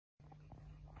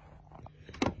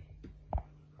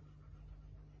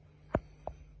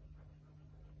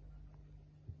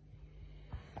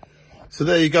So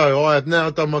there you go. I have now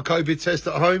done my COVID test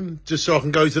at home just so I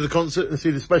can go to the concert and see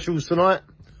the specials tonight.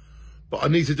 But I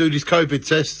need to do this COVID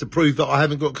test to prove that I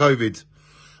haven't got COVID.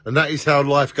 And that is how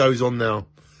life goes on now.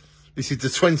 This is the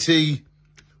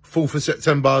 24th of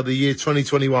September, the year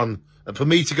 2021. And for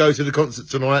me to go to the concert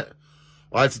tonight,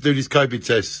 I had to do this COVID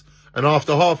test. And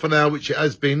after half an hour, which it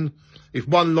has been, if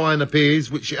one line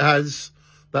appears, which it has,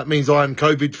 that means I am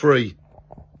COVID free.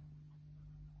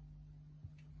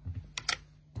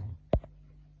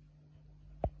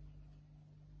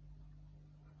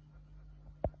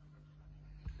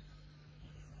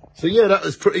 So yeah, that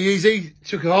was pretty easy. It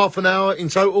took half an hour in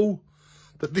total.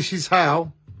 But this is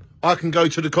how I can go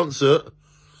to the concert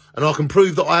and I can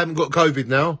prove that I haven't got COVID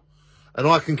now. And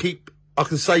I can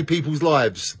save people's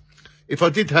lives. If I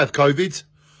did have COVID,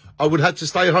 I would have to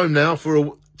stay home now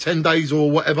for 10 days or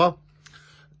whatever.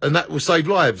 And that will save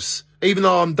lives. Even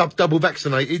though I'm double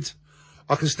vaccinated,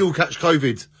 I can still catch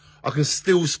COVID. I can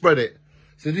still spread it.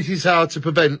 So this is how to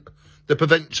prevent the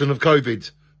prevention of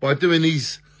COVID, by doing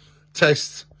these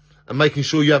tests and making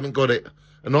sure you haven't got it.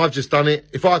 And I've just done it.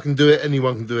 If I can do it,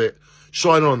 anyone can do it.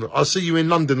 Shine on. I'll see you in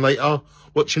London later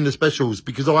watching the specials,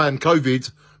 because I am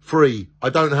COVID free. I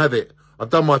don't have it. I've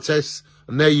done my tests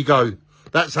and there you go.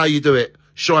 That's how you do it.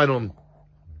 Shine on.